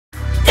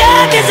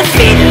love is a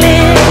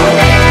feeling,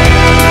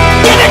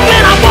 even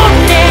when I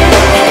want it.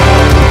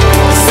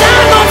 'Cause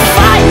I'm on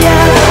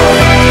fire,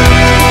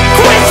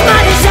 quench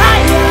my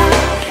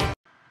desire.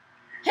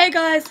 Hey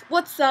guys,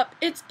 what's up?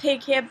 It's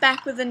Pig here,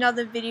 back with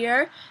another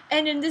video,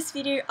 and in this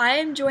video I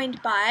am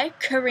joined by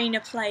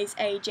CorinaPlayz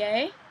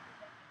AJ.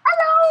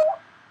 Hello!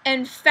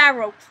 And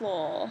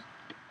FarrelClaw,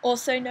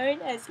 also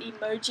known as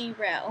Emoji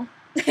Rel.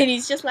 And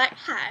he's just like,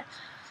 hi.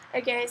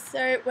 Okay,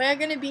 so we're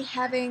going to be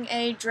having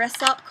a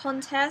dress-up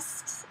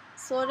contest,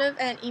 sort of,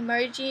 and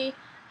Emoji,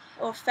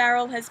 or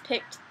Farrell, has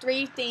picked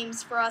 3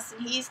 themes for us,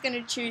 and he's going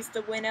to choose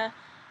the winner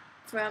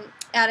from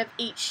out of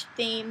each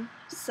theme.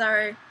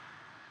 So,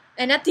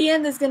 and at the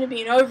end there's going to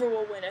be an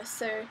overall winner.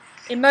 So,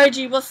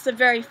 Emoji, what's the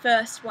very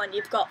first one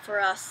you've got for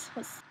us?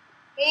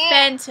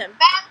 Phantom.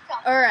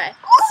 Alright,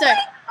 so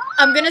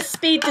I'm going to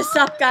speed this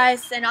up,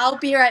 guys, and I'll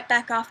be right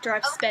back after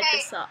I've sped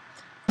this up.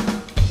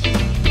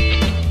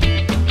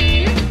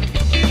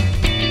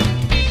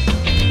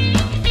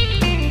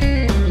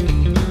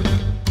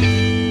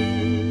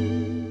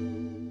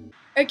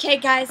 Okay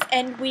guys,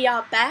 and we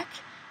are back,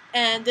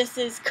 and this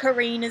is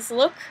Corina's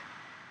look.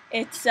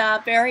 It's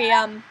very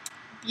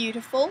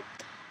beautiful.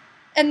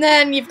 And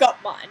then you've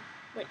got mine,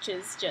 which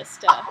is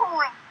just oh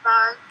my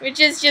god.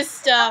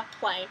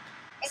 Plain.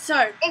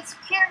 So it's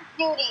pure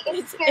beauty.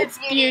 It's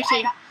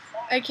beauty.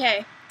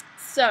 Okay,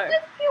 so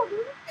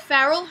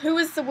Farrell, who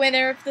is the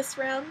winner of this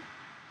round?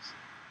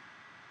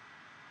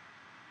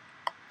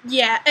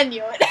 Yeah, I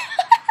knew it.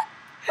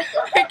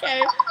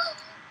 Okay.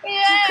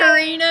 Yeah.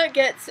 Corina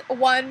gets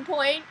 1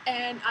 point,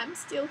 and I'm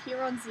still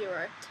here on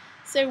 0.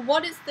 So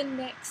what is the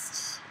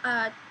next,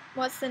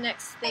 what's the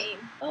next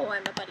theme? Oh,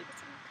 I'm a buddy with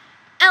someone.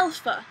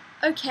 Alpha.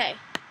 Okay.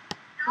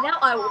 Now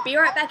I will be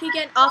right back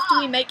again after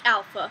we make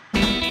Alpha.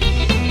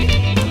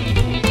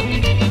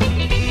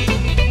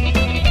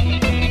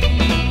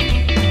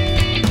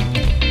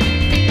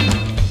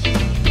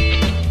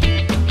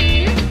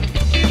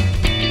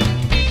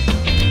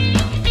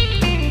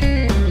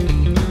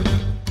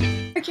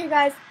 Okay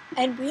guys,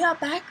 and we are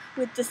back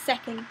with the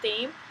second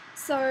theme.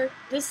 So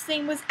this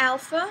theme was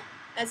Alpha.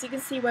 As you can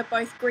see, we're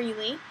both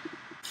greeny.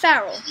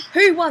 Farrell,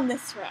 who won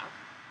this round?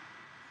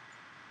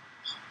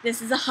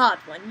 This is a hard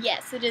one.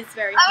 Yes, it is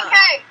very hard.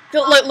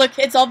 Okay. Look,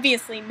 it's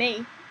obviously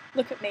me.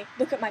 Look at me.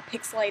 Look at my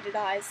pixelated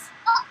eyes.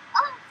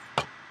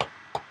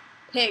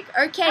 Pig.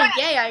 Okay,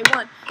 yay, I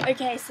won.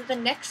 Okay, so the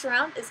next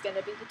round is going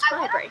to be the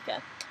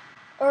tiebreaker.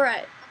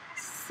 Alright,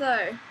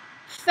 so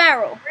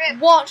Farrell,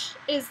 what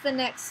is the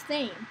next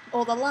theme?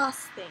 Or the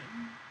last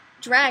theme?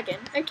 Dragon.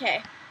 Okay.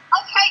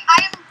 Okay,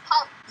 I am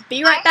pumped.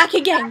 Be right back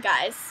again,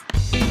 guys.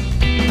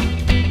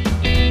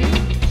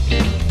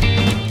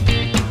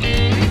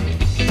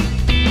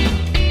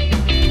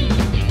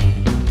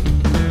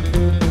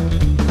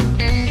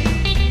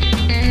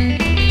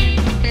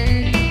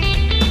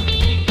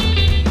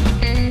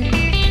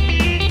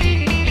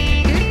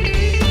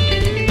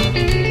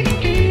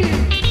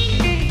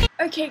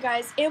 Okay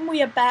guys, and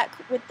we are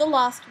back with the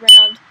last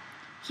round.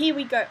 Here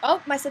we go.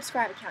 Oh, my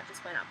subscriber count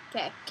just went up.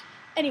 Okay.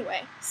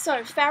 Anyway,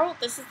 so Farrell,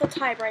 this is the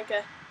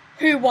tiebreaker.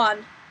 Who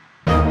won?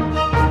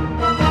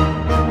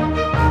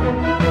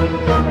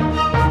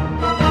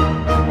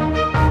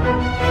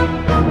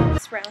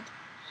 This round.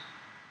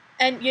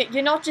 And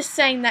you're not just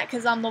saying that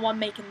because I'm the one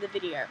making the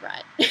video,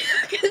 right?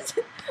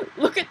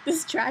 Look at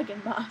this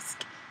dragon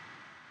mask.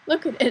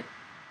 Look at it.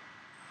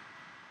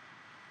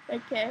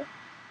 Okay.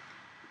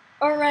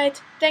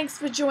 Alright, thanks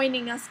for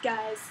joining us,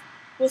 guys.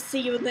 We'll see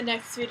you in the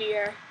next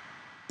video.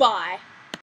 Bye.